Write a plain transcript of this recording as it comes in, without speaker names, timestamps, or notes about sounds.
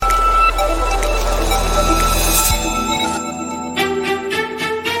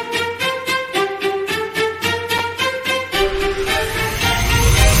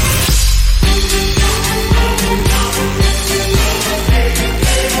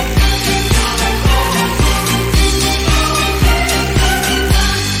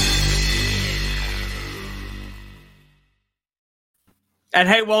And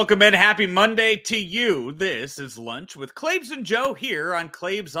hey, welcome in. Happy Monday to you. This is Lunch with Claibs and Joe here on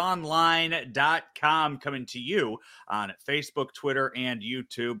ClaibsOnline.com, coming to you on Facebook, Twitter, and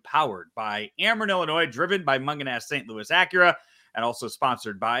YouTube, powered by Ameren, Illinois, driven by Munganess St. Louis Acura, and also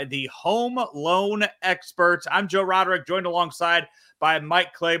sponsored by the Home Loan Experts. I'm Joe Roderick, joined alongside by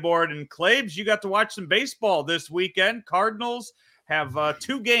Mike Claiborne. And Claibs, you got to watch some baseball this weekend. Cardinals have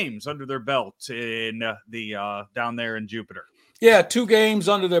 2 games under their belt in the down there in Jupiter. Yeah, 2 games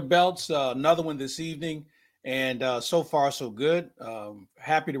under their belts, another one this evening, and so far so good.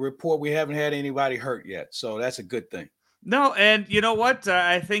 Happy to report we haven't had anybody hurt yet, so that's a good thing. No, and you know what?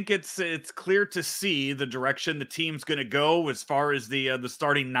 I think it's clear to see the direction the team's going to go as far as the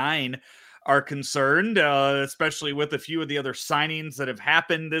starting 9 are concerned, especially with a few of the other signings that have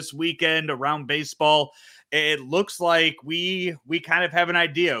happened this weekend around baseball. It looks like we kind of have an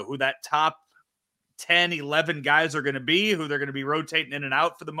idea who that top 10, 11 guys are going to be, who they're going to be rotating in and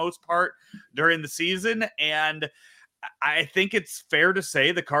out for the most part during the season. And I think it's fair to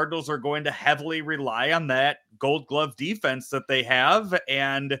say the Cardinals are going to heavily rely on that Gold Glove defense that they have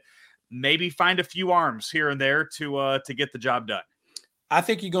and maybe find a few arms here and there to get the job done. I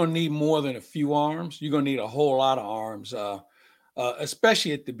think you're going to need more than a few arms. You're going to need a whole lot of arms,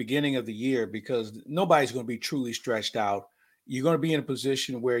 especially at the beginning of the year, because nobody's going to be truly stretched out. You're going to be in a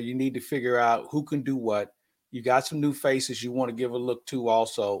position where you need to figure out who can do what. You got some new faces you want to give a look to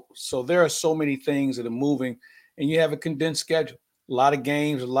also. So there are so many things that are moving, and you have a condensed schedule. A lot of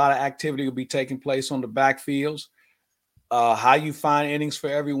games, a lot of activity will be taking place on the backfields. How you find innings for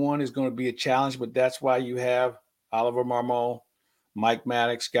everyone is going to be a challenge, but that's why you have Oliver Marmol, Mike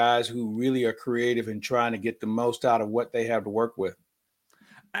Maddox, guys who really are creative in trying to get the most out of what they have to work with.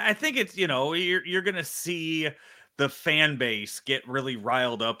 I think it's, you're going to see the fan base get really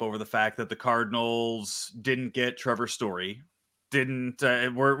riled up over the fact that the Cardinals didn't get Trevor Story.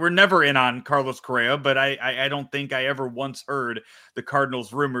 We're never in on Carlos Correa, but I don't think I ever once heard the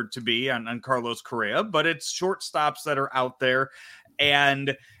Cardinals rumored to be on Carlos Correa, but it's shortstops that are out there.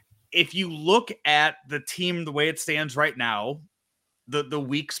 And if you look at the team, the way it stands right now, the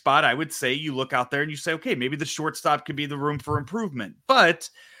weak spot, I would say you look out there and you say, okay, maybe the shortstop could be the room for improvement. But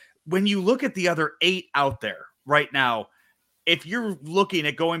when you look at the other 8 out there right now, if you're looking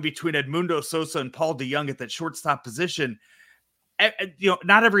at going between Edmundo Sosa and Paul DeJong at that shortstop position,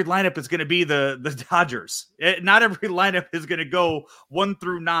 not every lineup is going to be the Dodgers. Not every lineup is going to go 1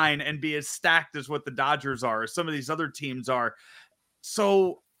 through 9 and be as stacked as what the Dodgers are, or some of these other teams are.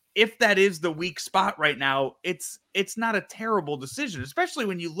 So if that is the weak spot right now, it's not a terrible decision, especially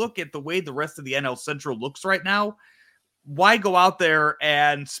when you look at the way the rest of the NL Central looks right now. Why go out there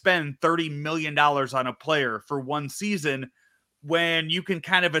and spend $30 million on a player for one season when you can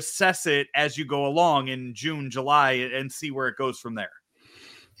kind of assess it as you go along in June, July, and see where it goes from there?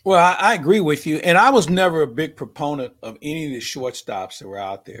 Well, I agree with you. And I was never a big proponent of any of the shortstops that were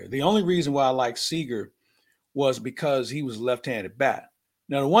out there. The only reason why I liked Seager was because he was a left-handed bat.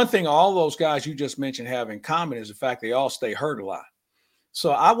 Now, the one thing all those guys you just mentioned have in common is the fact they all stay hurt a lot. So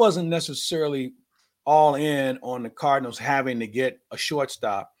I wasn't necessarily all in on the Cardinals having to get a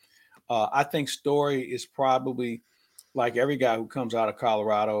shortstop. I think Story is probably, like every guy who comes out of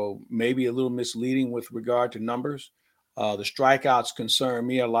Colorado, maybe a little misleading with regard to numbers. The strikeouts concern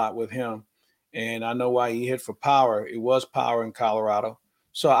me a lot with him. And I know why he hit for power. It was power in Colorado.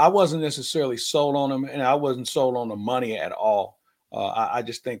 So I wasn't necessarily sold on him, and I wasn't sold on the money at all. I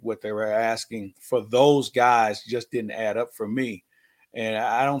just think what they were asking for those guys just didn't add up for me. And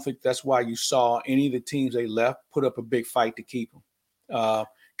I don't think that's why you saw any of the teams they left put up a big fight to keep them.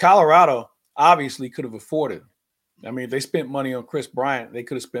 Colorado obviously could have afforded him. I mean, if they spent money on Chris Bryant, they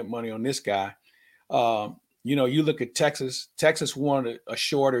could have spent money on this guy. You look at Texas. Texas wanted a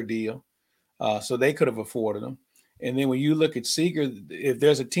shorter deal, so they could have afforded him. And then when you look at Seager, if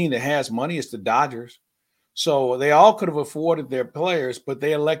there's a team that has money, it's the Dodgers. So they all could have afforded their players, but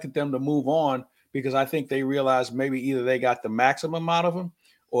they elected them to move on because I think they realized maybe either they got the maximum out of them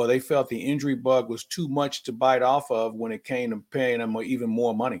or they felt the injury bug was too much to bite off of when it came to paying them even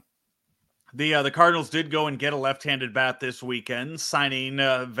more money. The Cardinals did go and get a left-handed bat this weekend, signing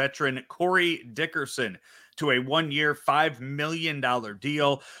veteran Corey Dickerson to a 1-year, $5 million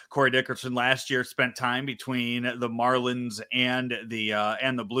deal. Corey Dickerson last year spent time between the Marlins and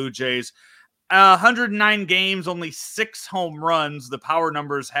the Blue Jays. 109 games, only 6 home runs. The power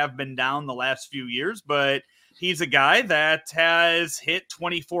numbers have been down the last few years, but he's a guy that has hit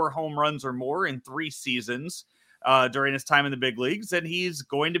 24 home runs or more in 3 seasons during his time in the big leagues, and he's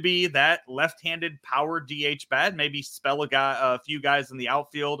going to be that left-handed power DH bat, maybe spell a few guys in the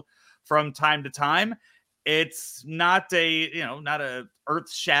outfield from time to time. It's not not a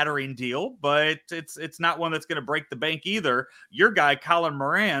earth-shattering deal, but it's not one that's going to break the bank either. Your guy Colin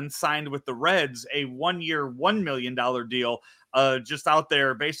Moran signed with the Reds a 1-year, $1 million deal, just out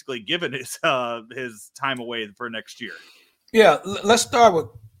there basically giving his time away for next year. Yeah, let's start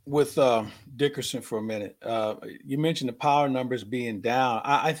with Dickerson for a minute. You mentioned the power numbers being down.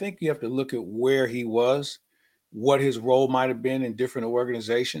 I think you have to look at where he was, what his role might have been in different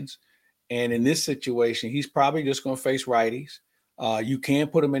organizations. And in this situation, he's probably just going to face righties. You can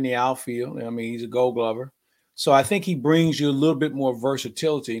put him in the outfield. I mean, he's a Gold Glover. So I think he brings you a little bit more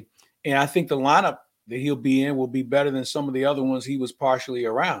versatility. And I think the lineup that he'll be in will be better than some of the other ones he was partially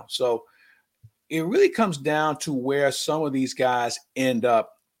around. So it really comes down to where some of these guys end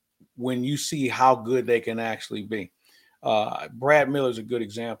up when you see how good they can actually be. Brad Miller is a good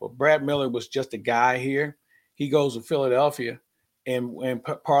example. Brad Miller was just a guy here. He goes to Philadelphia and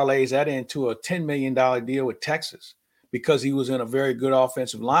parlays that into a $10 million deal with Texas because he was in a very good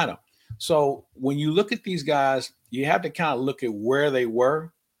offensive lineup. So when you look at these guys, you have to kind of look at where they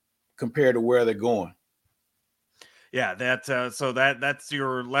were compared to where they're going. Yeah, that's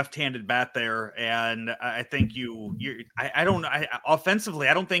your left-handed bat there, and I think offensively,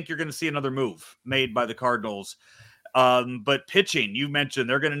 I don't think you're going to see another move made by the Cardinals. But pitching, you mentioned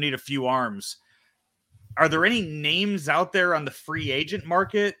they're going to need a few arms. Are there any names out there on the free agent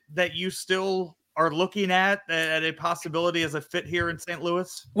market that you still are looking at a possibility as a fit here in St.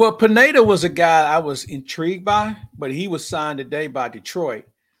 Louis? Well, Pineda was a guy I was intrigued by, but he was signed today by Detroit.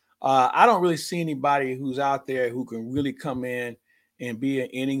 I don't really see anybody who's out there who can really come in and be an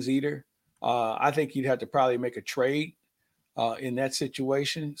innings eater. I think you'd have to probably make a trade in that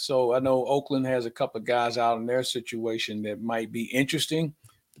situation. So I know Oakland has a couple of guys out in their situation that might be interesting.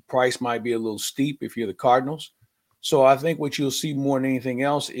 The price might be a little steep if you're the Cardinals. So I think what you'll see more than anything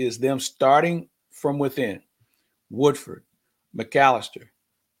else is them starting from within. Woodford, McAllister,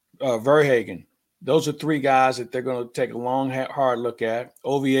 Verhagen. Those are three guys that they're going to take a long, hard look at.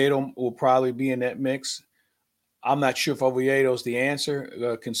 Oviedo will probably be in that mix. I'm not sure if Oviedo's the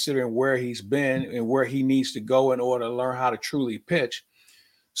answer, considering where he's been and where he needs to go in order to learn how to truly pitch.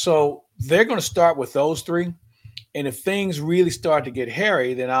 So they're going to start with those three. And if things really start to get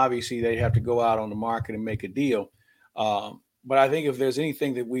hairy, then obviously they have to go out on the market and make a deal. But I think if there's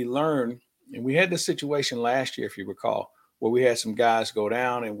anything that we learn, and we had this situation last year, if you recall, where we had some guys go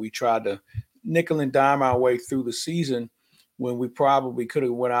down and we tried to nickel and dime our way through the season when we probably could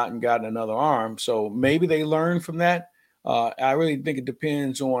have went out and gotten another arm. So maybe they learned from that. I really think it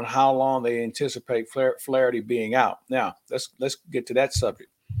depends on how long they anticipate Flaherty being out. Now, let's get to that subject.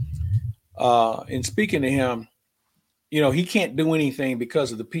 And speaking to him, he can't do anything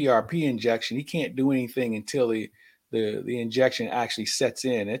because of the PRP injection. He can't do anything until the injection actually sets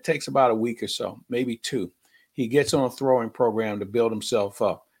in. It takes about a week or so, maybe 2. He gets on a throwing program to build himself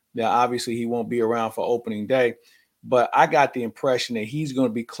up. Now, obviously, he won't be around for opening day, but I got the impression that he's going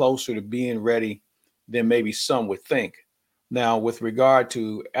to be closer to being ready than maybe some would think. Now, with regard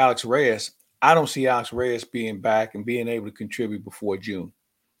to Alex Reyes, I don't see Alex Reyes being back and being able to contribute before June.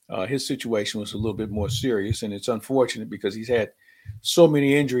 His situation was a little bit more serious, and it's unfortunate because he's had so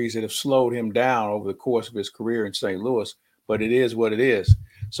many injuries that have slowed him down over the course of his career in St. Louis, but it is what it is.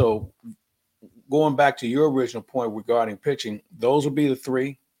 So going back to your original point regarding pitching, those will be the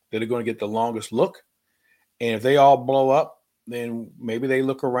three that are going to get the longest look. And if they all blow up, then maybe they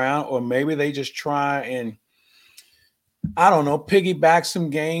look around, or maybe they just try and, I don't know, piggyback some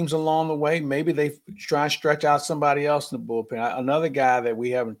games along the way. Maybe they try and stretch out somebody else in the bullpen. Another guy that we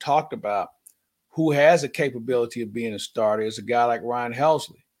haven't talked about who has a capability of being a starter is a guy like Ryan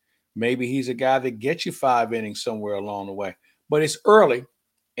Helsley. Maybe he's a guy that gets you 5 innings somewhere along the way. But it's early,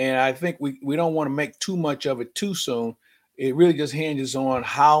 and I think we don't want to make too much of it too soon. It really just hinges on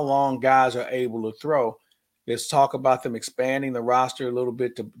how long guys are able to throw. Let's talk about them expanding the roster a little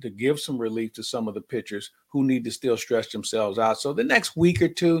bit to give some relief to some of the pitchers who need to still stretch themselves out. So the next week or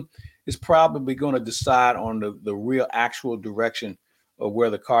two is probably going to decide on the real actual direction of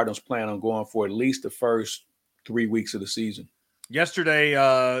where the Cardinals plan on going for at least the first 3 weeks of the season. Yesterday,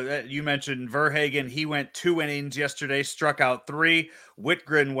 you mentioned Verhagen. He went 2 innings yesterday, struck out 3.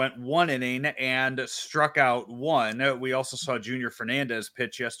 Whitgren went 1 inning and struck out 1. We also saw Junior Fernandez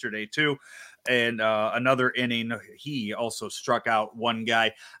pitch yesterday too, and another inning. He also struck out 1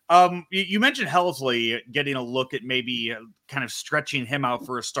 guy. You mentioned Helsley getting a look at maybe kind of stretching him out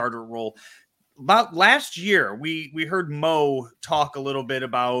for a starter role. About last year, we heard Mo talk a little bit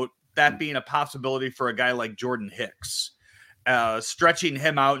about that being a possibility for a guy like Jordan Hicks. Stretching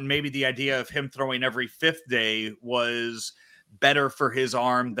him out, and maybe the idea of him throwing every 5th day was better for his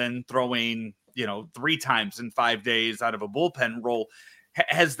arm than throwing 3 times in 5 days out of a bullpen role.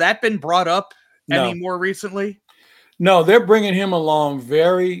 Has that been brought up any more recently? No, they're bringing him along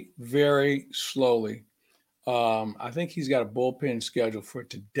very, very slowly. I think he's got a bullpen schedule for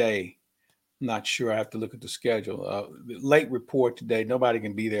today. I'm not sure. I have to look at the schedule. The late report today, nobody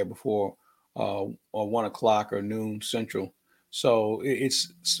can be there before or 1 o'clock or noon Central. So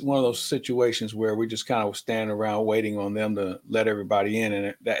it's one of those situations where we just kind of stand around waiting on them to let everybody in.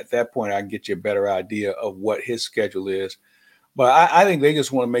 And at that point, I can get you a better idea of what his schedule is. But I think they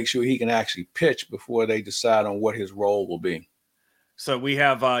just want to make sure he can actually pitch before they decide on what his role will be. So we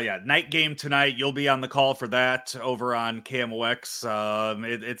have night game tonight. You'll be on the call for that over on KMOX.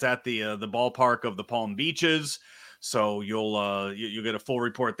 It's at the ballpark of the Palm Beaches. So you'll get a full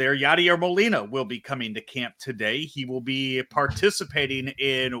report there. Yadier Molina will be coming to camp today. He will be participating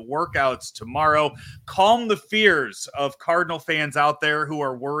in workouts tomorrow. Calm the fears of Cardinal fans out there who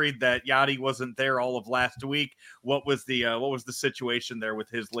are worried that Yadi wasn't there all of last week. What was the situation there with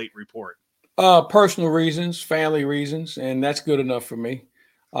his late report? Personal reasons, family reasons, and that's good enough for me.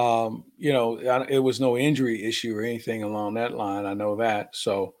 It was no injury issue or anything along that line. I know that.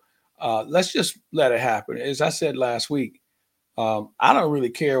 So let's just let it happen. As I said last week, I don't really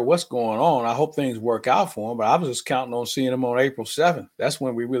care what's going on. I hope things work out for him, but I was just counting on seeing him on April 7th. That's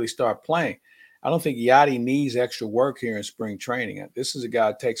when we really start playing. I don't think Yadi needs extra work here in spring training. This is a guy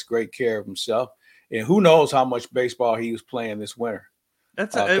that takes great care of himself, and who knows how much baseball he was playing this winter.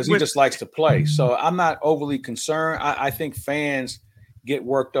 Because he just likes to play. So I'm not overly concerned. I think fans get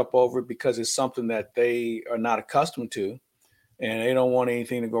worked up over it because it's something that they are not accustomed to, and they don't want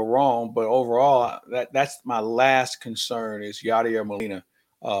anything to go wrong. But overall, that's my last concern is Yadier Molina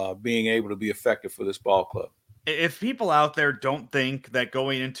being able to be effective for this ball club. If people out there don't think that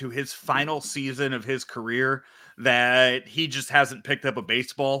going into his final season of his career that he just hasn't picked up a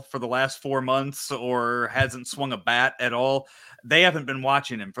baseball for the last 4 months or hasn't swung a bat at all, they haven't been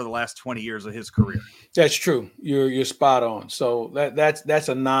watching him for the last 20 years of his career. That's true. You're spot on. So that's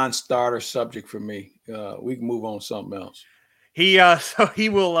a non-starter subject for me. We can move on to something else. He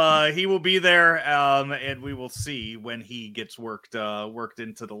will be there, and we will see when he gets worked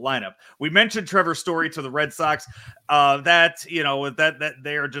into the lineup. We mentioned Trevor Story to the Red Sox. That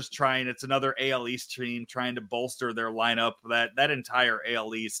they are just trying. It's another AL East team trying to bolster their lineup. That entire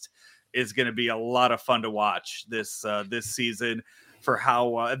AL East is going to be a lot of fun to watch this season. For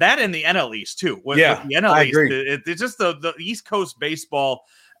how that and the NL East too. With the NL East, it's just the East Coast baseball.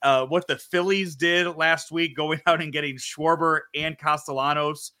 What the Phillies did last week, going out and getting Schwarber and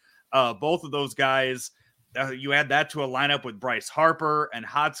Castellanos, both of those guys. You add that to a lineup with Bryce Harper and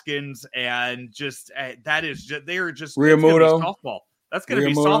Hodgkins, and they are just Realmuto. softball. That's going to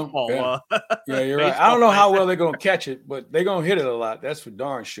be softball. Yeah, you're right. I don't know how well they're going to catch it, but they're going to hit it a lot. That's for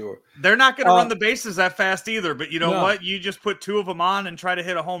darn sure. They're not going to run the bases that fast either. But you know what? You just put 2 of them on and try to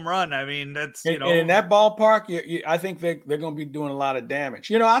hit a home run. I mean, that's and in that ballpark, I think they're going to be doing a lot of damage.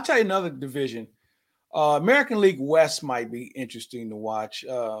 I'll tell you another division. American League West might be interesting to watch.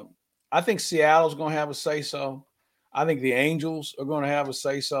 I think Seattle's going to have a say-so. I think the Angels are going to have a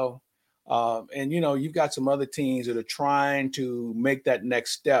say-so. And you've got some other teams that are trying to make that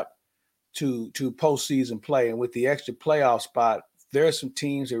next step to postseason play. And with the extra playoff spot, there are some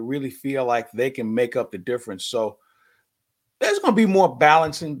teams that really feel like they can make up the difference. So there's going to be more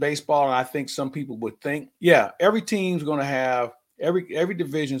balance in baseball than I think some people would think. Yeah, every team's going to have every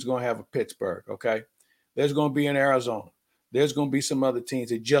division is going to have a Pittsburgh. Okay, there's going to be an Arizona. There's going to be some other teams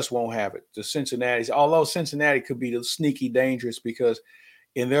that just won't have it. The Cincinnati's, although Cincinnati could be the sneaky dangerous because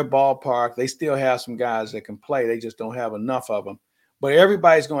in their ballpark, they still have some guys that can play. They just don't have enough of them. But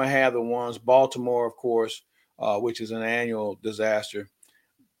everybody's going to have the ones. Baltimore, of course, which is an annual disaster.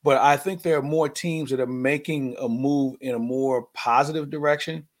 But I think there are more teams that are making a move in a more positive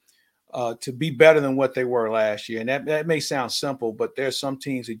direction to be better than what they were last year. And that may sound simple, but there's some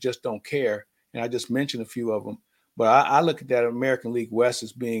teams that just don't care. And I just mentioned a few of them. But I look at that American League West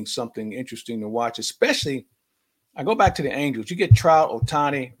as being something interesting to watch, especially – I go back to the Angels. You get Trout,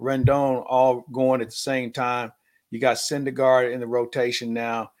 Ohtani, Rendon all going at the same time. You got Syndergaard in the rotation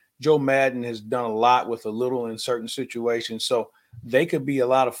now. Joe Madden has done a lot with a little in certain situations. So they could be a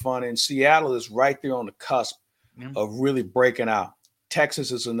lot of fun. And Seattle is right there on the cusp of really breaking out.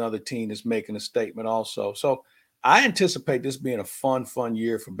 Texas is another team that's making a statement also. So I anticipate this being a fun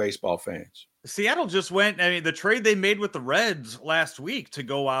year for baseball fans. Seattle just went, the trade they made with the Reds last week to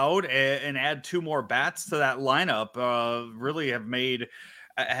go out and add 2 more bats to that lineup really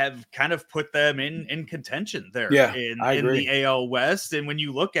have kind of put them in contention there in the AL West. And when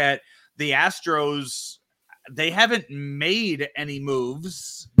you look at the Astros, they haven't made any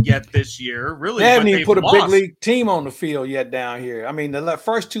moves yet this year, really. They haven't but even they've put a big lost. league team on the field yet down here. I mean, the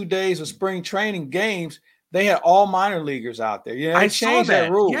first 2 days of spring training games, they had all minor leaguers out there. They I saw changed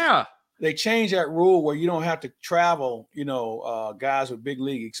that rule. Yeah. They changed that rule where you don't have to travel, guys with big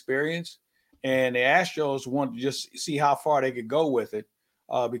league experience. And the Astros wanted to just see how far they could go with it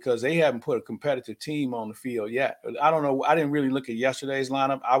because they haven't put a competitive team on the field yet. I don't know. I didn't really look at yesterday's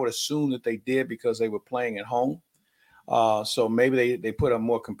lineup. I would assume that they did because they were playing at home. So maybe they put a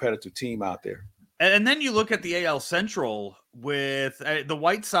more competitive team out there. And then you look at the AL Central with the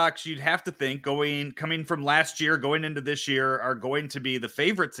White Sox. You'd have to think coming from last year, going into this year, are going to be the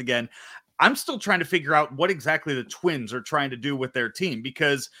favorites again. I'm still trying to figure out what exactly the Twins are trying to do with their team,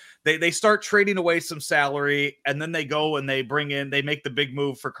 because they start trading away some salary, and then they go and they make the big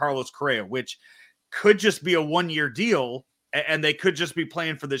move for Carlos Correa, which could just be a 1-year deal, and they could just be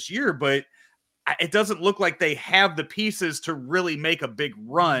playing for this year, but it doesn't look like they have the pieces to really make a big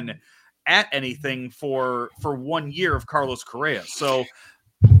run at anything for 1 year of Carlos Correa. So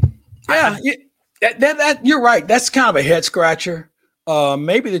yeah, you're right. That's kind of a head scratcher.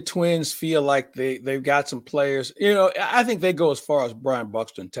 Maybe the Twins feel like they've got some players. I think they go as far as Brian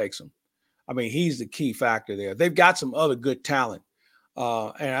Buxton takes them. I mean, he's the key factor there. They've got some other good talent.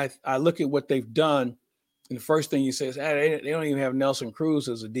 And I look at what they've done, and the first thing you say is, they don't even have Nelson Cruz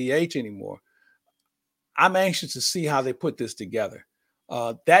as a DH anymore. I'm anxious to see how they put this together.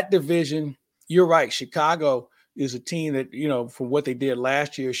 That division, you're right. Chicago is a team that, from what they did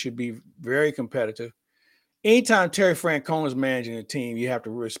last year, should be very competitive. Anytime Terry Francona is managing a team, you have to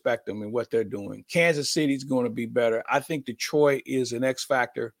respect them and what they're doing. Kansas City is going to be better. I think Detroit is an X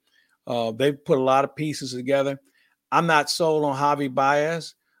factor. They've put a lot of pieces together. I'm not sold on Javi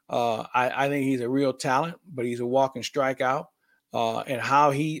Baez. I think he's a real talent, but he's a walking strikeout. And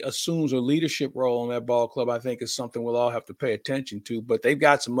how he assumes a leadership role in that ball club, I think, is something we'll all have to pay attention to. But they've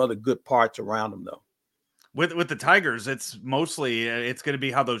got some other good parts around them, though. With the Tigers, it's mostly it's going to be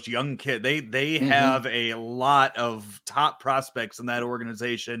how those young kids they have a lot of top prospects in that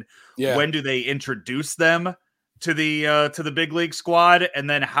organization. Yeah. When do they introduce them to the big league squad, and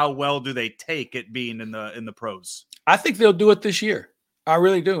then how well do they take it being in the pros? I think they'll do it this year. I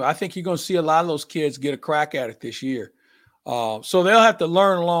really do. I think you're going to see a lot of those kids get a crack at it this year. So they'll have to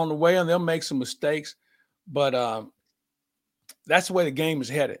learn along the way, and they'll make some mistakes, but that's the way the game is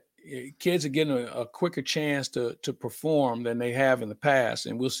headed. Kids are getting a quicker chance to perform than they have in the past,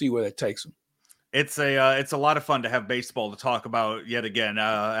 and we'll see where that takes them. It's a lot of fun to have baseball to talk about yet again.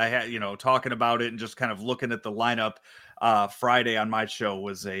 I had talking about it and just kind of looking at the lineup Friday on my show it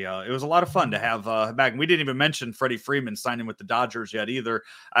was a lot of fun to have back. And we didn't even mention Freddie Freeman signing with the Dodgers yet either.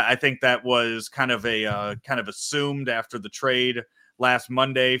 I think that was kind of assumed after the trade last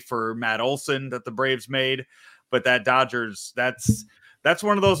Monday for Matt Olson that the Braves made, but that Dodgers, that's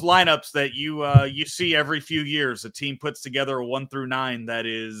one of those lineups that you see every few years. A team puts together a 1 through 9 that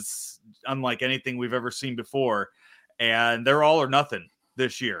is unlike anything we've ever seen before, and they're all or nothing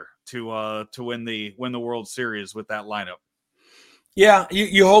this year to win the World Series with that lineup. Yeah,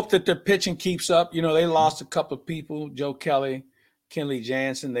 you hope that the pitching keeps up. They lost a couple of people, Joe Kelly, Kenley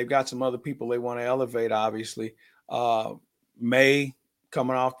Jansen. They've got some other people they want to elevate, obviously. May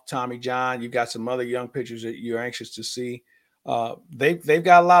coming off Tommy John. You've got some other young pitchers that you're anxious to see. They've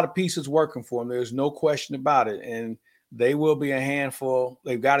got a lot of pieces working for them. There's no question about it. And they will be a handful.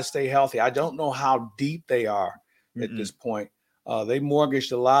 They've got to stay healthy. I don't know how deep they are at this point. They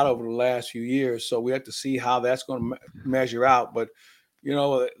mortgaged a lot over the last few years, so we have to see how that's going to measure out. But,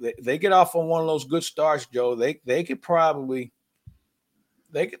 they get off on one of those good starts, Joe. They could probably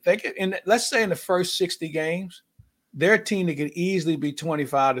 – they could let's say in the first 60 games, they're a team that could easily be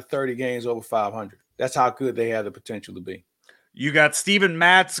 25 to 30 games over 500. That's how good they have the potential to be. You got Steven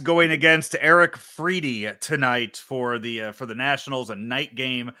Matz going against Eric Freedy tonight for the Nationals, a night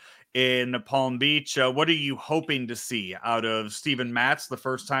game in Palm Beach. What are you hoping to see out of Steven Matz the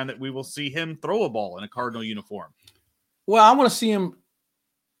first time that we will see him throw a ball in a Cardinal uniform? Well, I want to see him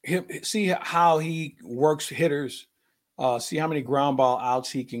see how he works hitters, see how many ground ball outs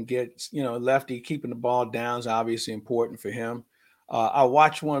he can get. Lefty keeping the ball down is obviously important for him. I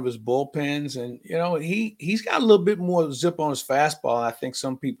watched one of his bullpens, and he's got a little bit more zip on his fastball. I think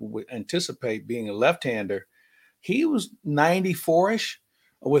some people would anticipate being a left-hander. He was 94-ish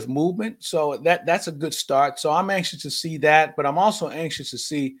with movement, so that's a good start. So I'm anxious to see that, but I'm also anxious to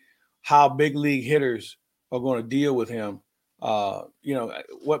see how big league hitters are going to deal with him.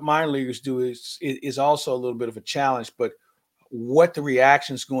 What minor leaguers do is also a little bit of a challenge, but what the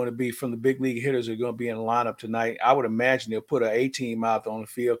reaction is going to be from the big league hitters are going to be in the lineup tonight. I would imagine they'll put an A team out on the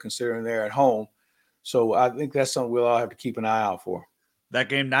field considering they're at home. So I think that's something we'll all have to keep an eye out for. That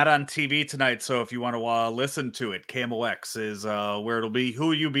game not on TV tonight, so if you want to listen to it, KMOX is where it'll be.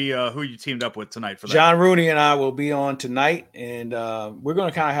 Who you teamed up with tonight for that? John Rooney and I will be on tonight, and we're going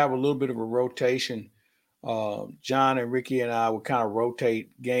to kind of have a little bit of a rotation. John and Ricky and I will kind of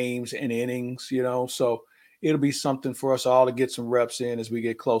rotate games and innings, so it'll be something for us all to get some reps in as we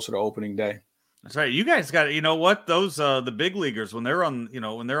get closer to opening day. That's right. You guys got, what, those the big leaguers, when they're on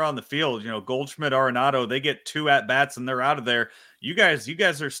the field, Goldschmidt, Arenado, they get 2 at bats and they're out of there. You guys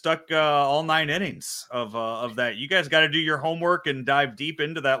are stuck all 9 innings of that. You guys got to do your homework and dive deep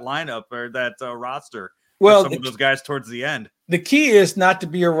into that lineup or that roster. Well, some of those guys towards the end. The key is not to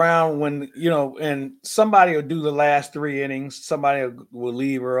be around when, and somebody will do the last 3 innings. Somebody will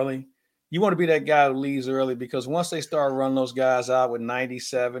leave early. You want to be that guy who leaves early, because once they start running those guys out with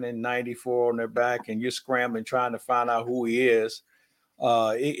 97 and 94 on their back and you're scrambling trying to find out who he is,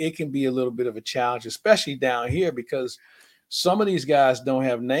 it can be a little bit of a challenge, especially down here, because some of these guys don't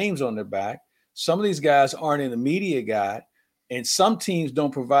have names on their back. Some of these guys aren't in the media guide, and some teams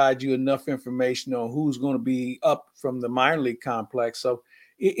don't provide you enough information on who's going to be up from the minor league complex. So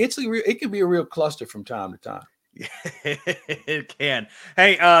it can be a real cluster from time to time. It can.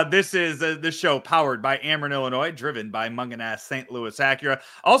 Hey, this is this show powered by Ameren, Illinois, driven by Mungenast St. Louis Acura,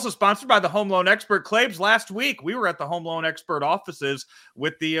 also sponsored by the Home Loan Expert. Claibs, last week we were at the Home Loan Expert offices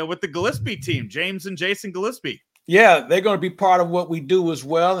with the Gillespie team, James and Jason Gillespie. Yeah, they're going to be part of what we do as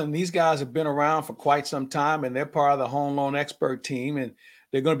well, and these guys have been around for quite some time, and they're part of the Home Loan Expert team, and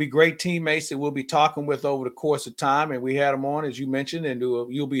they're going to be great teammates that we'll be talking with over the course of time. And we had them on, as you mentioned, and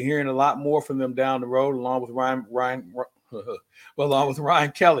you'll be hearing a lot more from them down the road, along with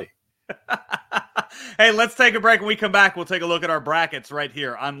Ryan Kelly. Hey, let's take a break. When we come back, we'll take a look at our brackets right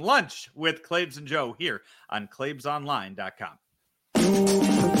here on Lunch with Claibs and Joe here on ClaibsOnline.com.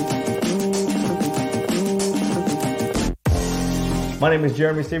 My name is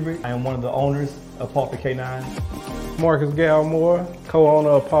Jeremy Seabury. I am one of the owners of Pawford K9. Marcus Galmore, co-owner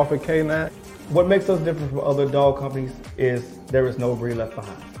of Pawford K9. What makes us different from other dog companies is there is no breed left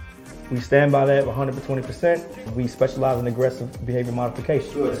behind. We stand by that 120%. We specialize in aggressive behavior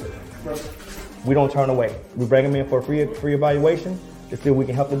modification. Good. We don't turn away. We bring them in for a free evaluation to see if we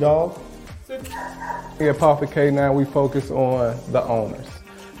can help the dog. Here at Pawford K9, we focus on the owners,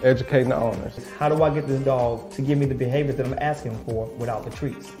 educating the owners. How do I get this dog to give me the behaviors that I'm asking for without the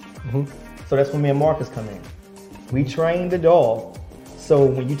treats? So that's when me and Marcus come in. We train the dog, so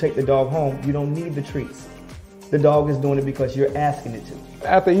when you take the dog home, you don't need the treats. The dog is doing it because you're asking it to.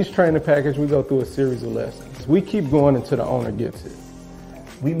 After each training package, we go through a series of lessons. We keep going until the owner gets it.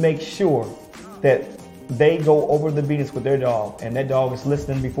 We make sure that they go over the beatings with their dog, and that dog is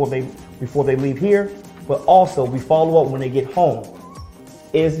listening before they leave here, but also we follow up when they get home.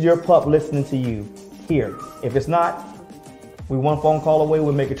 Is your pup listening to you here? If it's not, we one phone call away,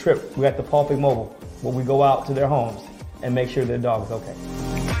 we'll make a trip. We're at the Pawford Mobile, where we go out to their homes and make sure their dog is okay.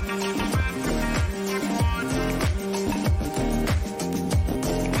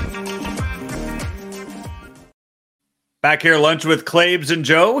 Back here, Lunch with Claibs and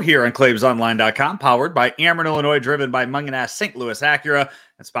Joe here on ClaibsOnline.com, powered by Ameren, Illinois, driven by Mungenast St. Louis Acura,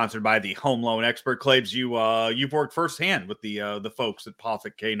 and sponsored by the Home Loan Expert. Claibs, you've worked firsthand with the folks at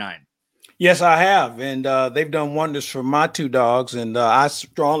Pawford K9. Yes, I have, and they've done wonders for my 2 dogs, and I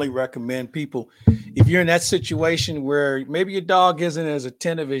strongly recommend people, if you're in that situation where maybe your dog isn't as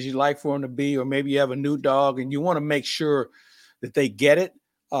attentive as you'd like for him to be, or maybe you have a new dog and you want to make sure that they get it,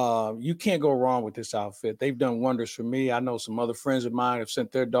 you can't go wrong with this outfit. They've done wonders for me. I know some other friends of mine have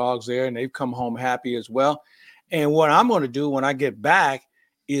sent their dogs there, and they've come home happy as well. And what I'm going to do when I get back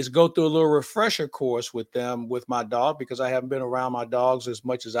is go through a little refresher course with them, with my dog, because I haven't been around my dogs as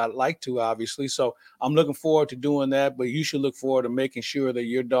much as I'd like to, obviously. So I'm looking forward to doing that, but you should look forward to making sure that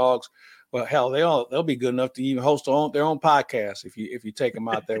your dogs, well, hell, they'll be good enough to even host their own podcast if you take them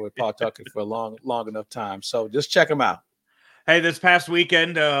out there with Pawtucket for a long enough time. So just check them out. Hey, this past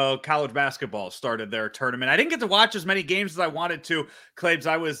weekend, college basketball started their tournament. I didn't get to watch as many games as I wanted to. Claibs,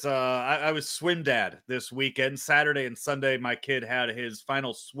 I was swim dad this weekend. Saturday and Sunday, my kid had his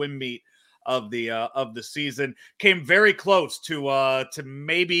final swim meet of the season. Came very close to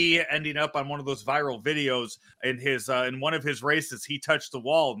maybe ending up on one of those viral videos. In one of his races, he touched the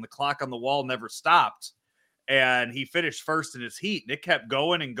wall, and the clock on the wall never stopped. And he finished first in his heat. And it kept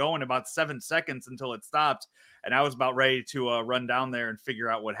going and going about 7 seconds until it stopped. And I was about ready to run down there and figure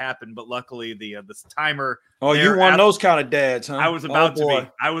out what happened, but luckily this timer. Oh, you one of those kind of dads, huh? I was about to be.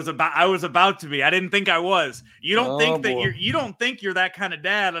 I was about to be. I didn't think I was. You don't think that you don't think you're that kind of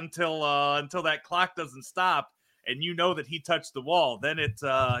dad until that clock doesn't stop. and you know that he touched the wall, then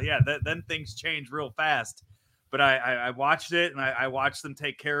then things change real fast. But I watched it, and I watched them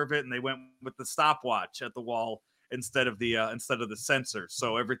take care of it, and they went with the stopwatch at the wall instead of the sensor,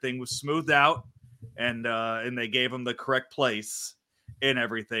 so everything was smoothed out, and they gave them the correct place in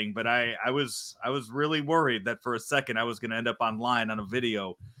everything. But I was really worried that for a second I was going to end up online on a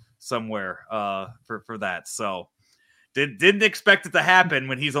video somewhere for that. So didn't expect it to happen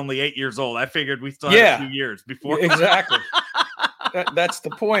when he's only 8 years old. I figured we still had a few years before. Exactly. That's the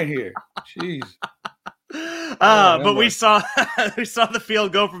point here. Jeez. But we saw the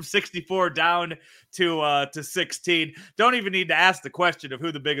field go from 64 down to 16. Don't even need to ask the question of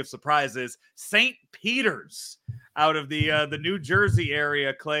who the biggest surprise is. St. Peter's out of the New Jersey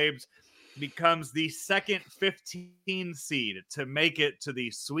area claims becomes the second 15 seed to make it to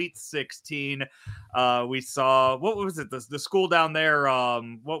the Sweet 16. We saw, what was it? The school down there.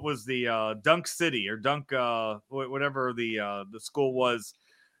 What was the Dunk City or Dunk whatever the school was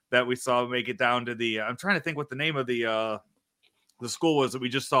that we saw make it down to the. I'm trying to think what the name of the school was that we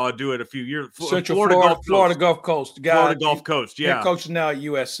just saw do it a few years. Florida Gulf Coast. Florida Gulf Coast. Yeah, head coach is now at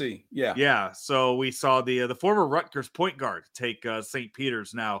USC. Yeah. So we saw the former Rutgers point guard take St.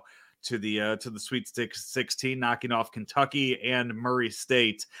 Peter's now to the Sweet 16, knocking off Kentucky and Murray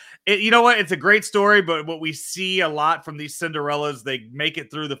State. You know what? It's a great story, but what we see a lot from these Cinderellas, they make it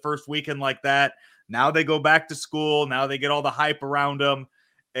through the first weekend like that. Now they go back to school. Now they get all the hype around them,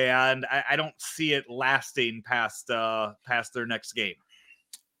 and I don't see it lasting past their next game.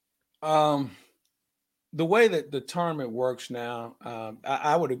 The way that the tournament works now,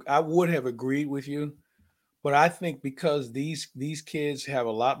 I would have agreed with you. But I think because these kids have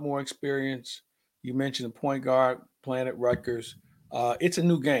a lot more experience, you mentioned the point guard playing at Rutgers, it's a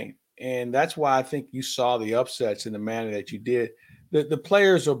new game. And that's why I think you saw the upsets in the manner that you did. The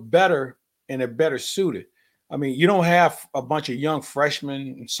players are better and they're better suited. I mean, you don't have a bunch of young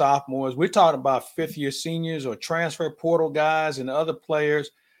freshmen and sophomores. We're talking about fifth-year seniors or transfer portal guys and other players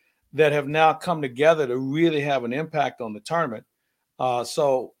that have now come together to really have an impact on the tournament. I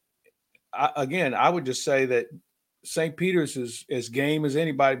would just say that St. Peter's is as game as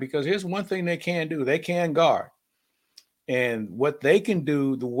anybody, because here's one thing they can do. They can guard. And what they can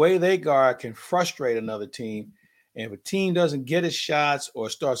do, the way they guard can frustrate another team. And if a team doesn't get its shots or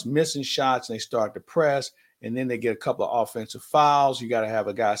starts missing shots and they start to press, and then they get a couple of offensive fouls, you got to have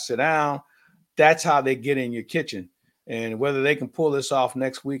a guy sit down. That's how they get in your kitchen. And whether they can pull this off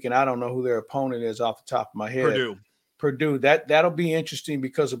next week, and I don't know who their opponent is off the top of my head. Purdue, that'll be interesting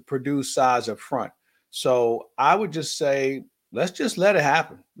because of Purdue's size up front. So I would just say, let's just let it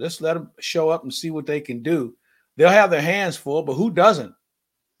happen. Let's let them show up and see what they can do. They'll have their hands full, but who doesn't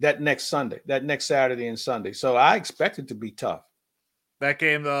that next Saturday and Sunday? So I expect it to be tough. That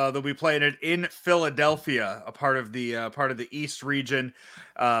game, they'll be playing it in Philadelphia, a part of the East region.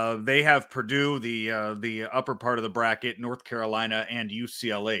 They have Purdue, the upper part of the bracket, North Carolina, and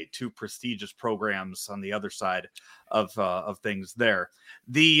UCLA, two prestigious programs on the other side of things there.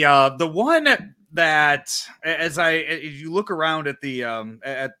 The one that, as you look around at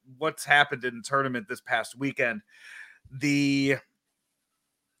at what's happened in the tournament this past weekend, the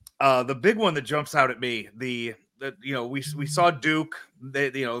big one that jumps out at me, we saw Duke,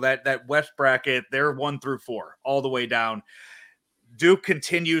 that West bracket, they're 1 through 4 all the way down. Duke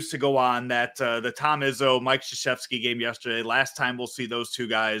continues to go on. That the Tom Izzo, Mike Krzyzewski game yesterday. Last time we'll see those two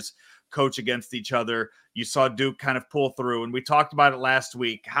guys coach against each other. You saw Duke kind of pull through, and we talked about it last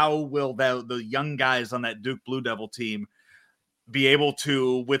week. How will the young guys on that Duke Blue Devil team be able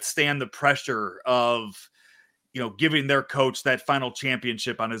to withstand the pressure of giving their coach that final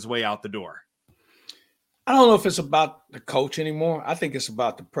championship on his way out the door? I don't know if it's about the coach anymore. I think it's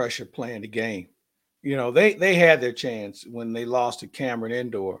about the pressure playing the game. They had their chance when they lost to Cameron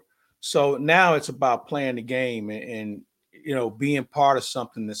Indoor. So now it's about playing the game and being part of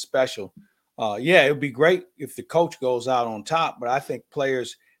something that's special. It would be great if the coach goes out on top, but I think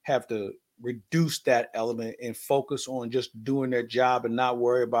players have to reduce that element and focus on just doing their job and not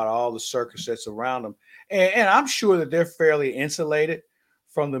worry about all the circus that's around them. And I'm sure that they're fairly insulated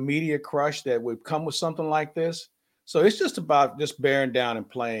from the media crush that would come with something like this. So it's just about just bearing down and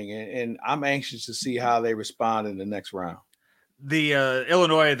playing. And I'm anxious to see how they respond in the next round. The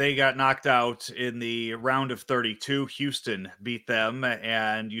Illinois, they got knocked out in the round of 32. Houston beat them,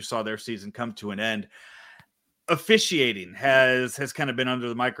 and you saw their season come to an end. Officiating has kind of been under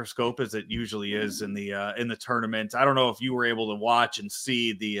the microscope, as it usually is in the tournament. I don't know if you were able to watch and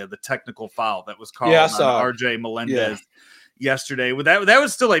see the technical foul that was called on RJ Melendez. yesterday. That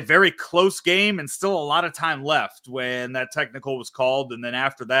was still a very close game and still a lot of time left when that technical was called. And then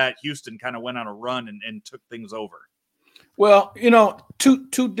after that, Houston kind of went on a run and took things over. Well,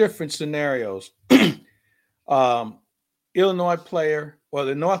 two different scenarios. Illinois player,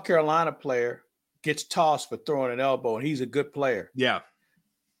 the North Carolina player gets tossed for throwing an elbow, and he's a good player. Yeah.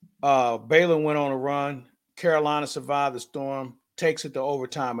 Baylor went on a run. Carolina survived the storm, takes it to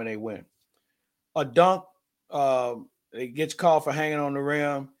overtime, and they win. A dunk, it gets called for hanging on the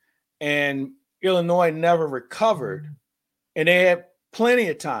rim, and Illinois never recovered, and they had plenty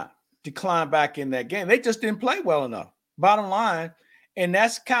of time to climb back in that game. They just didn't play well enough, bottom line, and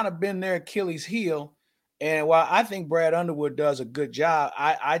that's kind of been their Achilles heel. And while I think Brad Underwood does a good job,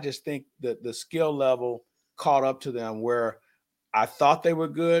 I just think that the skill level caught up to them where I thought they were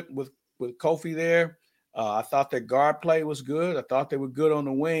good with Kofi there. I thought their guard play was good. I thought they were good on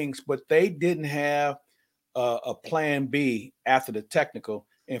the wings, but they didn't have a plan B after the technical.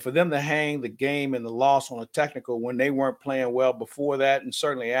 And for them to hang the game and the loss on a technical when they weren't playing well before that and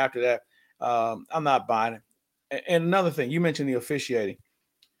certainly after that, I'm not buying it. And another thing, you mentioned the officiating.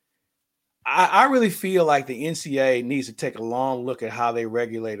 I really feel like the NCAA needs to take a long look at how they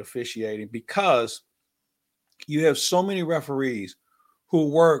regulate officiating because you have so many referees who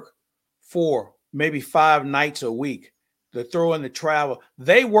work 4, maybe 5 nights a week to throw in the travel.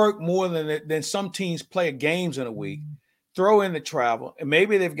 They work more than some teams play games in a week, throw in the travel, and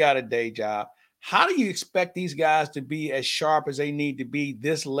maybe they've got a day job. How do you expect these guys to be as sharp as they need to be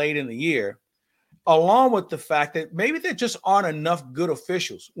this late in the year? Along with the fact that maybe there just aren't enough good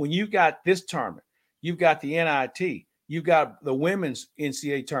officials. When you've got this tournament, you've got the NIT, you've got the women's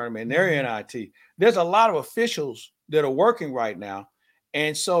NCAA tournament and their NIT. There's a lot of officials that are working right now.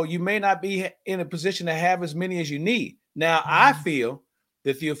 And so you may not be in a position to have as many as you need. Now, I feel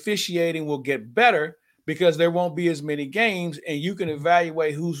that the officiating will get better because there won't be as many games and you can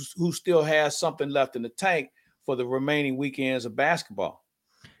evaluate who still has something left in the tank for the remaining weekends of basketball.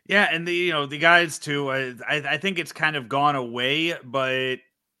 Yeah, and the guys too. I think it's kind of gone away, but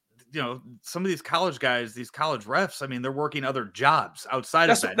some of these college guys, these college refs, I mean, they're working other jobs outside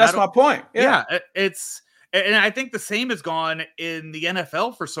of that. That's my point. Yeah, and I think the same has gone in the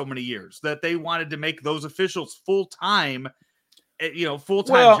NFL for so many years that they wanted to make those officials full-time,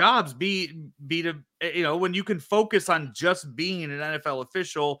 jobs be to when you can focus on just being an NFL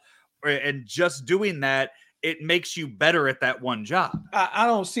official and just doing that. It makes you better at that one job. I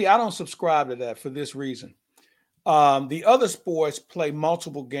don't subscribe to that for this reason. The other sports play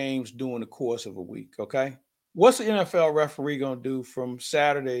multiple games during the course of a week. Okay. What's the NFL referee going to do from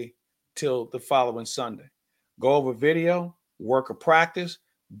Saturday till the following Sunday? Go over video, work a practice,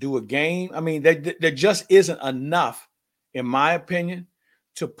 do a game. I mean, there just isn't enough, in my opinion,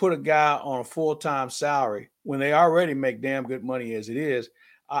 to put a guy on a full-time salary when they already make damn good money as it is.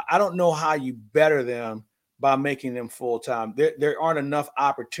 I don't know how you better them by making them full-time. There aren't enough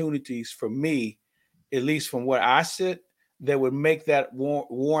opportunities for me, at least from where I sit, that would make that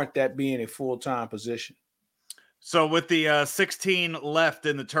warrant that being a full-time position. So with the 16 left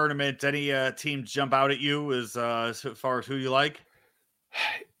in the tournament, any teams jump out at you as far as who you like?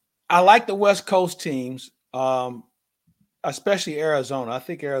 I like the West Coast teams, especially Arizona. I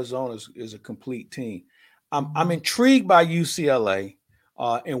think Arizona is a complete team. I'm intrigued by UCLA.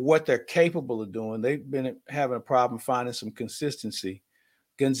 And what they're capable of doing. They've been having a problem finding some consistency.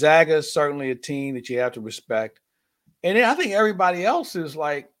 Gonzaga is certainly a team that you have to respect. And then I think everybody else is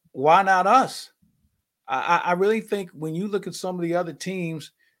like, why not us? I really think when you look at some of the other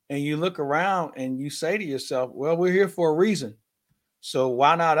teams and you look around and you say to yourself, well, we're here for a reason. So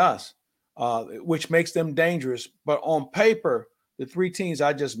why not us? Which makes them dangerous. But on paper, the 3 teams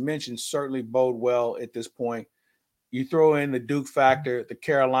I just mentioned certainly bode well at this point. You throw in the Duke factor, the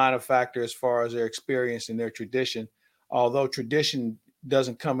Carolina factor as far as their experience and their tradition, although tradition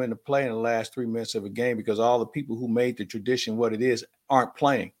doesn't come into play in the last 3 minutes of a game because all the people who made the tradition what it is aren't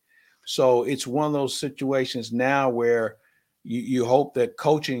playing. So it's one of those situations now where you hope that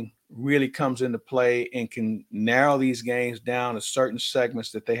coaching really comes into play and can narrow these games down to certain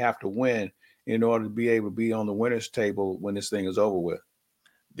segments that they have to win in order to be able to be on the winner's table when this thing is over with.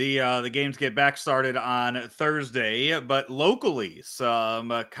 The games get back started on Thursday, but locally,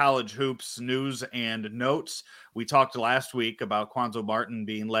 some college hoops news and notes. We talked last week about Quanzo Martin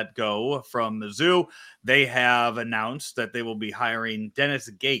being let go from Mizzou. They have announced that they will be hiring Dennis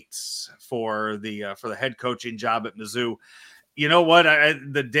Gates for the head coaching job at Mizzou. You know what?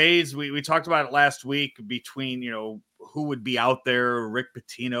 The days we talked about it last week between who would be out there, Rick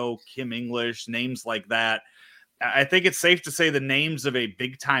Pitino, Kim English, names like that. I think it's safe to say the names of a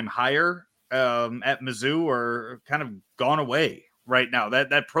big-time hire at Mizzou are kind of gone away right now.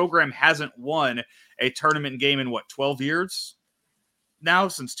 That program hasn't won a tournament game in 12 years now,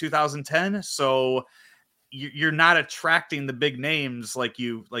 since 2010. So you're not attracting the big names like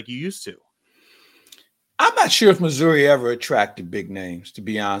you used to. I'm not sure if Missouri ever attracted big names, to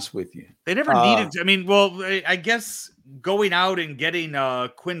be honest with you. They never needed to. I mean, well, I guess going out and getting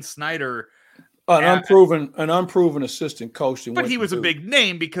Quinn Snyder, an unproven assistant coach, but he was a big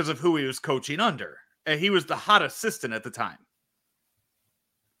name because of who he was coaching under. He was the hot assistant at the time.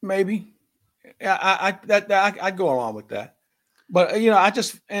 Maybe, I'd go along with that. But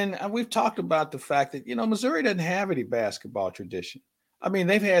we've talked about the fact that Missouri doesn't have any basketball tradition. I mean,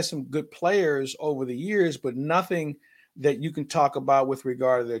 they've had some good players over the years, but nothing that you can talk about with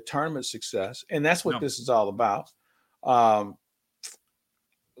regard to their tournament success. And that's what this is all about.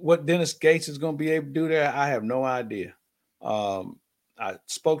 What Dennis Gates is going to be able to do there, I have no idea. I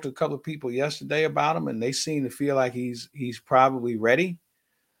spoke to a couple of people yesterday about him, and they seem to feel like he's probably ready.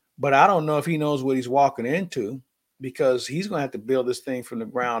 But I don't know if he knows what he's walking into, because he's going to have to build this thing from the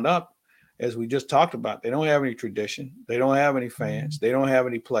ground up. As we just talked about, they don't have any tradition. They don't have any fans. They don't have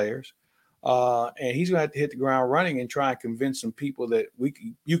any players. And he's going to have to hit the ground running and try and convince some people that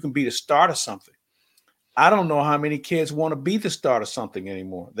you can be the start of something. I don't know how many kids want to be the start of something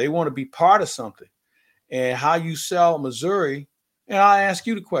anymore. They want to be part of something. And how you sell Missouri, and I'll ask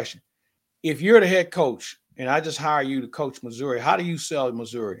you the question. If you're the head coach and I just hire you to coach Missouri, how do you sell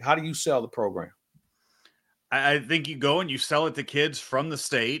Missouri? How do you sell the program? I think you go and you sell it to kids from the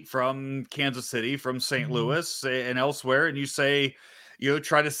state, from Kansas City, from St. Louis, and elsewhere. And you say,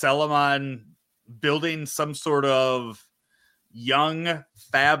 try to sell them on building some sort of young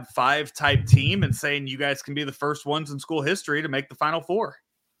Fab Five type team and saying you guys can be the first ones in school history to make the Final Four.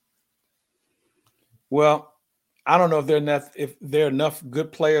 Well, I don't know if there are enough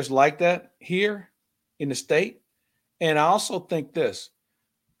good players like that here in the state. And I also think this.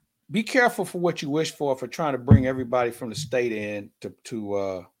 Be careful for what you wish for trying to bring everybody from the state in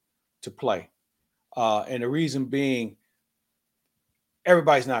to play. And the reason being,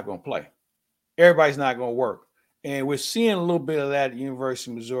 everybody's not going to play. Everybody's not going to work. And we're seeing a little bit of that at the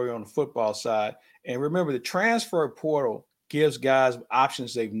University of Missouri on the football side. And remember, the transfer portal gives guys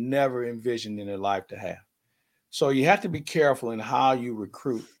options they've never envisioned in their life to have. So you have to be careful in how you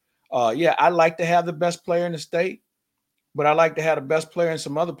recruit. I'd like to have the best player in the state, but I like to have the best player in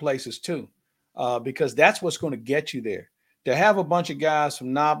some other places too, because that's what's going to get you there. To have a bunch of guys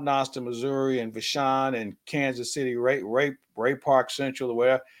from Knob Noster, Missouri, and Vashon and Kansas City, Ray Park Central, or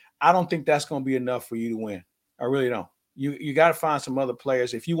whatever, I don't think that's going to be enough for you to win. I really don't. You got to find some other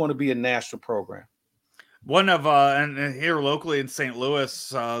players if you want to be a national program. One of and here locally in St.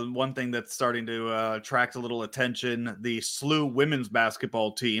 Louis, one thing that's starting to attract a little attention, the SLU women's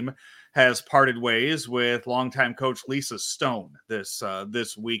basketball team has parted ways with longtime coach Lisa Stone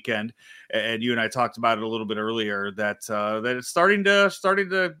this weekend, and you and I talked about it a little bit earlier that it's starting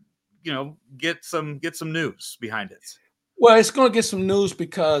to get some news behind it. Well, it's going to get some news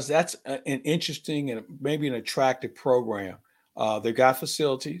because that's an interesting and maybe an attractive program. They've got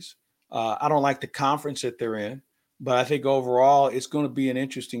facilities. I don't like the conference that they're in, but I think overall it's going to be an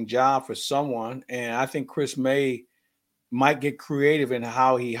interesting job for someone, and I think Chris May might get creative in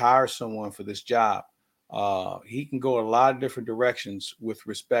how he hires someone for this job. He can go a lot of different directions with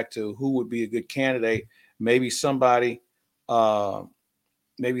respect to who would be a good candidate. Maybe somebody who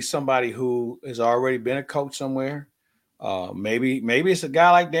has already been a coach somewhere. Maybe it's a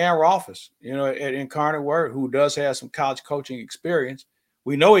guy like Dan Rolfes, at Incarnate Word, who does have some college coaching experience.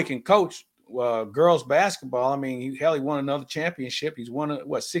 We know he can coach girls basketball. I mean, he won another championship. He's won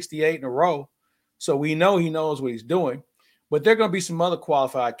 68 in a row. So we know he knows what he's doing. But there are going to be some other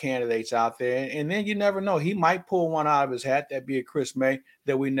qualified candidates out there. And then you never know. He might pull one out of his hat. That'd be a Chris May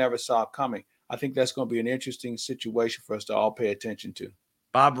that we never saw coming. I think that's going to be an interesting situation for us to all pay attention to.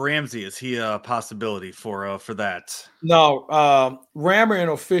 Bob Ramsey, is he a possibility for that? No, Rammer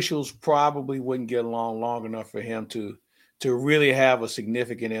and officials probably wouldn't get along long enough for him to really have a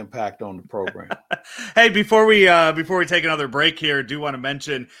significant impact on the program. Hey, before we take another break here, I do want to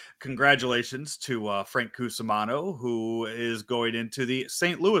mention congratulations to Frank Cusimano, who is going into the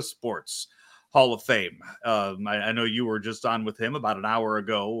St. Louis Sports Hall of Fame. I know you were just on with him about an hour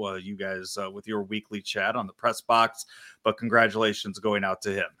ago, you guys with your weekly chat on the press box, but congratulations going out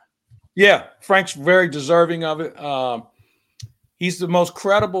to him. Yeah, Frank's very deserving of it. He's the most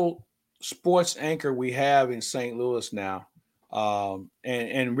credible sports anchor we have in St. Louis now.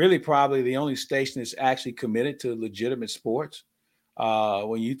 And really probably the only station that's actually committed to legitimate sports.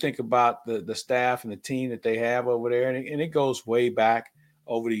 When you think about the staff and the team that they have over there, and it goes way back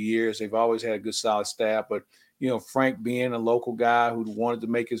over the years. They've always had a good, solid staff. But, Frank being a local guy who wanted to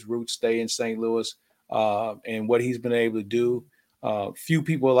make his roots stay in St. Louis and what he's been able to do, few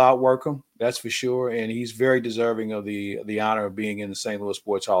people will outwork him, that's for sure. And he's very deserving of the honor of being in the St. Louis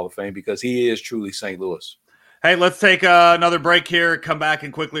Sports Hall of Fame because he is truly St. Louis. Hey, let's take another break here, come back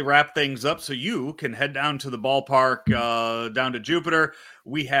and quickly wrap things up so you can head down to the ballpark, down to Jupiter.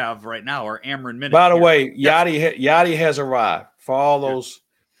 We have right now our Ameren Minute. By the way, Yachty has arrived. For all those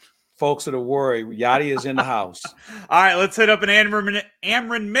folks that are worried, Yachty is in the house. All right, let's hit up an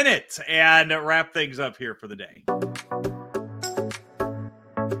Ameren Minute and wrap things up here for the day.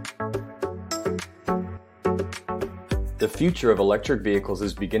 The future of electric vehicles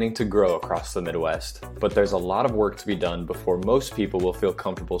is beginning to grow across the Midwest, but there's a lot of work to be done before most people will feel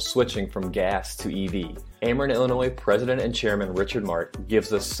comfortable switching from gas to EV. Ameren, Illinois President and Chairman Richard Mart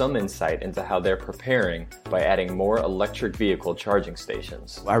gives us some insight into how they're preparing by adding more electric vehicle charging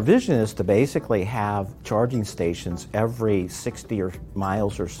stations. Our vision is to basically have charging stations every 60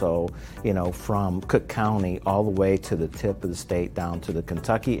 miles or so, from Cook County all the way to the tip of the state down to the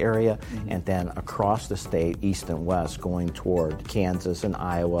Kentucky area, and then across the state, east and west, going toward Kansas and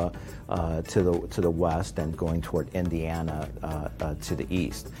Iowa to the west, and going toward Indiana to the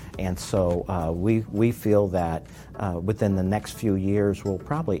east. And so we feel that within the next few years we'll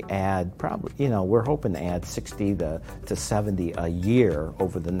probably add, we're hoping to add 60 to 70 a year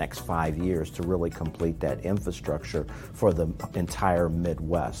over the next 5 years to really complete that infrastructure for the entire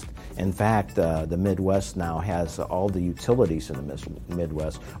Midwest. In fact, the Midwest now has all the utilities in the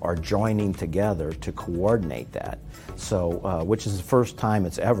Midwest are joining together to coordinate that. So, which is the first time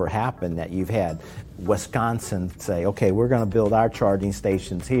it's ever happened that you've had Wisconsin say, okay, we're going to build our charging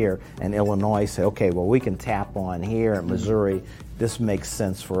stations here, and Illinois say, okay, well, we can tap on here, and Missouri, this makes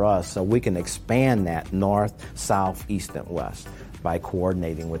sense for us. So we can expand that north, south, east, and west by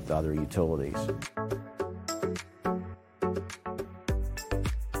coordinating with the other utilities.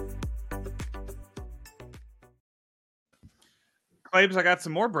 Claibs, I got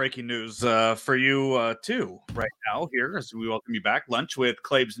some more breaking news for you too right now here as we welcome you back. Lunch with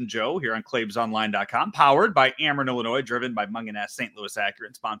Claibs and Joe here on ClaibsOnline.com, powered by Ameren, Illinois, driven by Mungenast St. Louis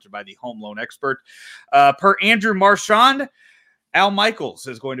Accurate, sponsored by the Home Loan Expert. Per Andrew Marchand, Al Michaels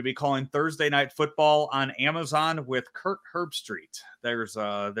is going to be calling Thursday Night Football on Amazon with Kirk Herbstreit. There's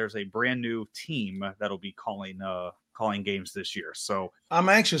a brand new team that'll be calling games this year. So I'm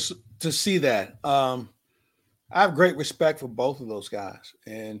anxious to see that. I have great respect for both of those guys.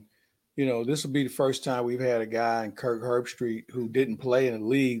 And, this will be the first time we've had a guy in Kirk Herbstreit who didn't play in the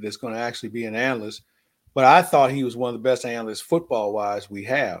league that's going to actually be an analyst. But I thought he was one of the best analysts football-wise we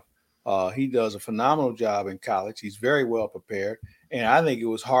have. He does a phenomenal job in college. He's very well prepared. And I think it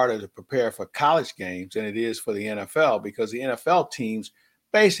was harder to prepare for college games than it is for the NFL because the NFL teams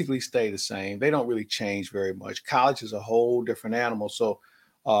basically stay the same. They don't really change very much. College is a whole different animal. So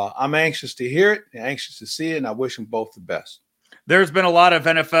I'm anxious to hear it, anxious to see it, and I wish them both the best. There's been a lot of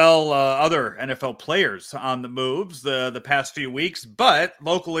other NFL players on the moves the past few weeks, but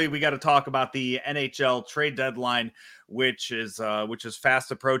locally we got to talk about the NHL trade deadline, which is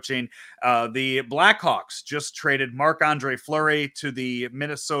fast approaching. The Blackhawks just traded Marc-Andre Fleury to the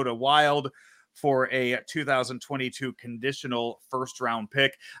Minnesota Wild for a 2022 conditional first-round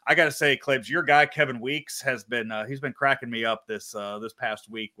pick. I got to say, Claibs, your guy Kevin Weeks has been he's been cracking me up this past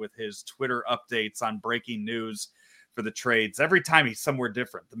week with his Twitter updates on breaking news for the trades. Every time he's somewhere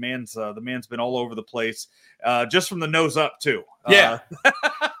different. The man's been all over the place, just from the nose up too. Yeah,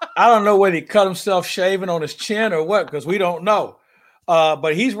 I don't know whether he cut himself shaving on his chin or what, because we don't know.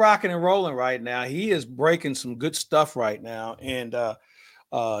 But he's rocking and rolling right now. He is breaking some good stuff right now, and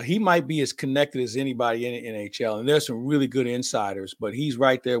he might be as connected as anybody in the NHL. And there's some really good insiders, but he's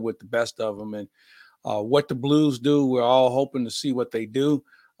right there with the best of them. And what the Blues do, we're all hoping to see what they do.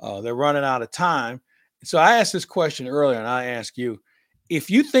 They're running out of time. So I asked this question earlier, and I ask you, if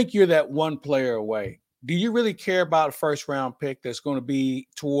you think you're that one player away, do you really care about a first-round pick that's going to be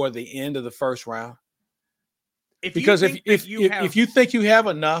toward the end of the first round? Because if you think you have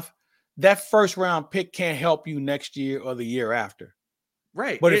enough, that first-round pick can't help you next year or the year after.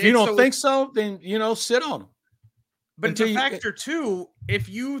 Right. But if you don't think so, then, sit on them. But to factor two, if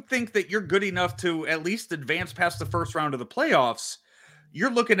you think that you're good enough to at least advance past the first round of the playoffs, you're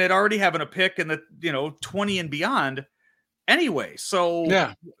looking at already having a pick in the 20 and beyond anyway. So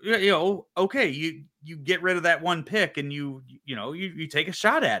yeah, okay, you get rid of that one pick and you take a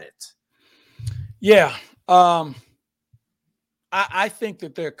shot at it. Yeah. I think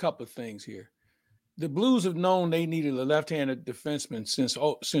that there are a couple of things here. The Blues have known they needed a left-handed defenseman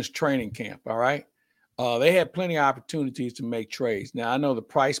since training camp. All right. They had plenty of opportunities to make trades. Now, I know the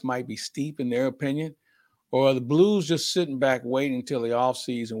price might be steep in their opinion, or the Blues just sitting back waiting until the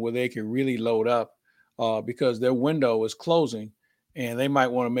offseason where they can really load up because their window is closing and they might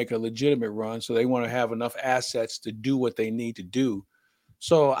want to make a legitimate run. So they want to have enough assets to do what they need to do.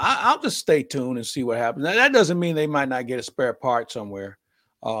 So I'll just stay tuned and see what happens. Now, that doesn't mean they might not get a spare part somewhere,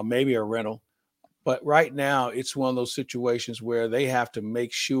 maybe a rental. But right now, it's one of those situations where they have to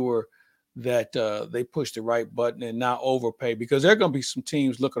make sure that they push the right button and not overpay, because there are going to be some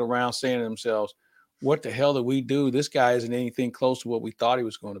teams looking around saying to themselves, what the hell did we do? This guy isn't anything close to what we thought he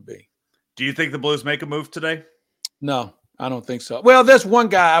was going to be. Do you think the Blues make a move today? No, I don't think so. Well, there's one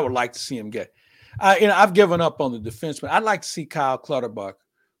guy I would like to see him get. I've given up on the defenseman. I'd like to see Kyle Clutterbuck,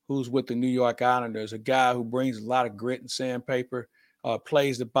 who's with the New York Islanders, a guy who brings a lot of grit and sandpaper,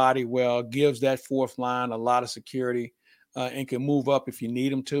 plays the body well, gives that fourth line a lot of security, and can move up if you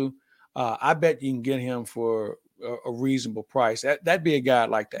need him to. I bet you can get him for a reasonable price. That'd be a guy I'd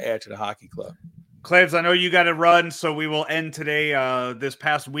like to add to the hockey club. Claves, I know you got to run, so we will end today. This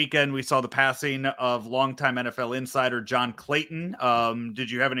past weekend, we saw the passing of longtime NFL insider John Clayton.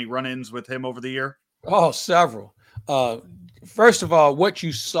 Did you have any run-ins with him over the year? Oh, several. First of all, what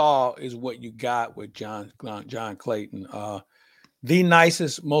you saw is what you got with John Clayton. The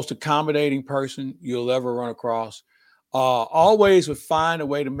nicest, most accommodating person you'll ever run across. Always would find a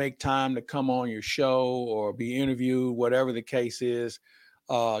way to make time to come on your show or be interviewed, whatever the case is.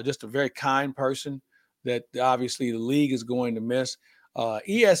 Just a very kind person that obviously the league is going to miss.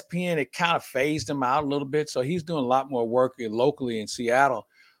 ESPN, it kind of phased him out a little bit, so he's doing a lot more work locally in Seattle.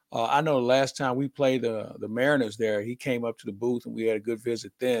 I know the last time we played the Mariners there, he came up to the booth and we had a good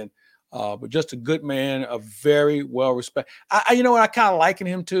visit then. But just a good man, a very well respected. You know what I kind of liken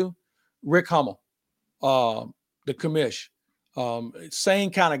him to? Rick Hummel, the commish. Same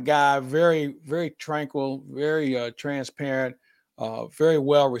kind of guy, very, very tranquil, very transparent. Very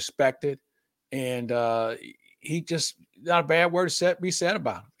well respected, and he just not a bad word to be said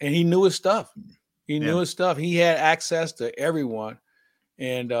about him. And he knew his stuff. He had access to everyone,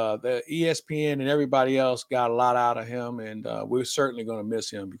 and the ESPN and everybody else got a lot out of him. And we're certainly going to miss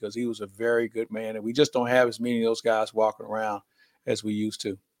him because he was a very good man, and we just don't have as many of those guys walking around as we used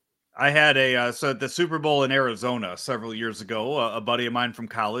to. I had so at the Super Bowl in Arizona several years ago, a buddy of mine from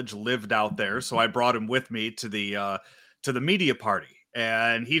college lived out there, so I brought him with me to the media party,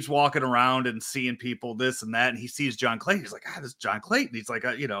 and he's walking around and seeing people, this and that, and he sees John Clayton. He's like, this is John Clayton. He's like,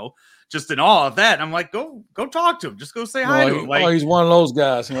 just in awe of that. And I'm like, go talk to him. Just go say hi to him. Like, he's one of those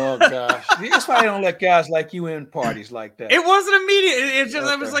guys. Oh gosh, that's why I don't let guys like you in parties like that. It wasn't immediate. It's just,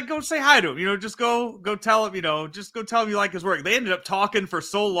 okay. I was like, go say hi to him. Just go tell him. Just go tell him you like his work. They ended up talking for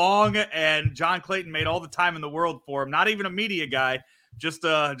so long, and John Clayton made all the time in the world for him. Not even a media guy, just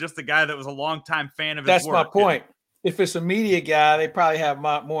a guy that was a longtime fan of his work. That's my point. If it's a media guy, they probably have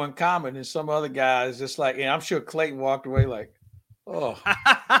more in common than some other guys. Just like, and I'm sure Clayton walked away like, oh.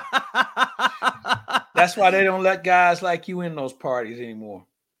 That's why they don't let guys like you in those parties anymore.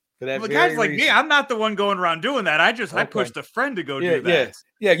 For that guys like me, I'm not the one going around doing that. I pushed a friend to go do that.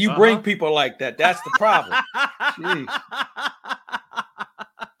 Yeah, you bring people like that. That's the problem. Jeez.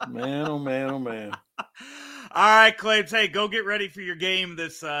 Man, oh man, oh man. All right, Claves. Hey, go get ready for your game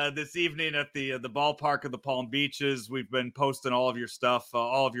this evening at the ballpark of the Palm Beaches. We've been posting all of your stuff,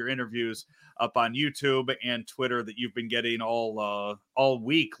 all of your interviews up on YouTube and Twitter that you've been getting all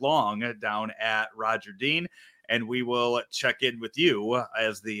week long down at Roger Dean, and we will check in with you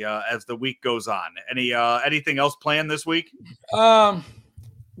as the week goes on. Anything else planned this week?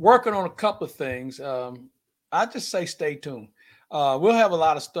 Working on a couple of things. I just say stay tuned. We'll have a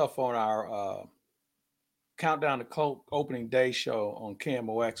lot of stuff on our Countdown to Opening Day show on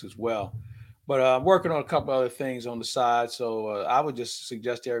KMOX as well. But I'm working on a couple other things on the side. So I would just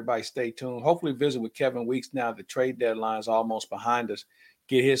suggest everybody stay tuned. Hopefully visit with Kevin Weeks now. The trade deadline is almost behind us.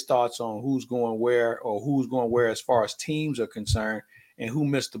 Get his thoughts on who's going where as far as teams are concerned and who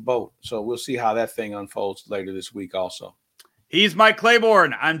missed the boat. So we'll see how that thing unfolds later this week also. He's Mike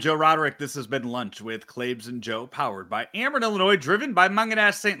Claiborne. I'm Joe Roderick. This has been Lunch with Claibs and Joe, powered by Ameren, Illinois, driven by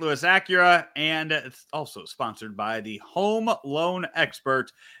Mungenast St. Louis Acura, and it's also sponsored by the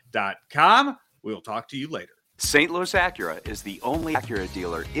HomeLoanExpert.com. We'll talk to you later. St. Louis Acura is the only Acura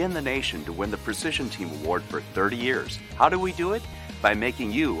dealer in the nation to win the Precision Team Award for 30 years. How do we do it? By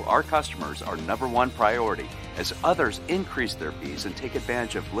making you, our customers, our number one priority. As others increase their fees and take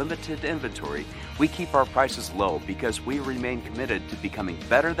advantage of limited inventory, we keep our prices low because we remain committed to becoming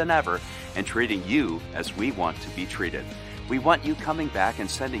better than ever and treating you as we want to be treated. We want you coming back and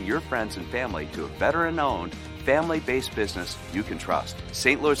sending your friends and family to a veteran-owned, family-based business you can trust.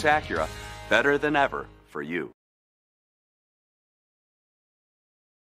 St. Louis Acura, better than ever for you.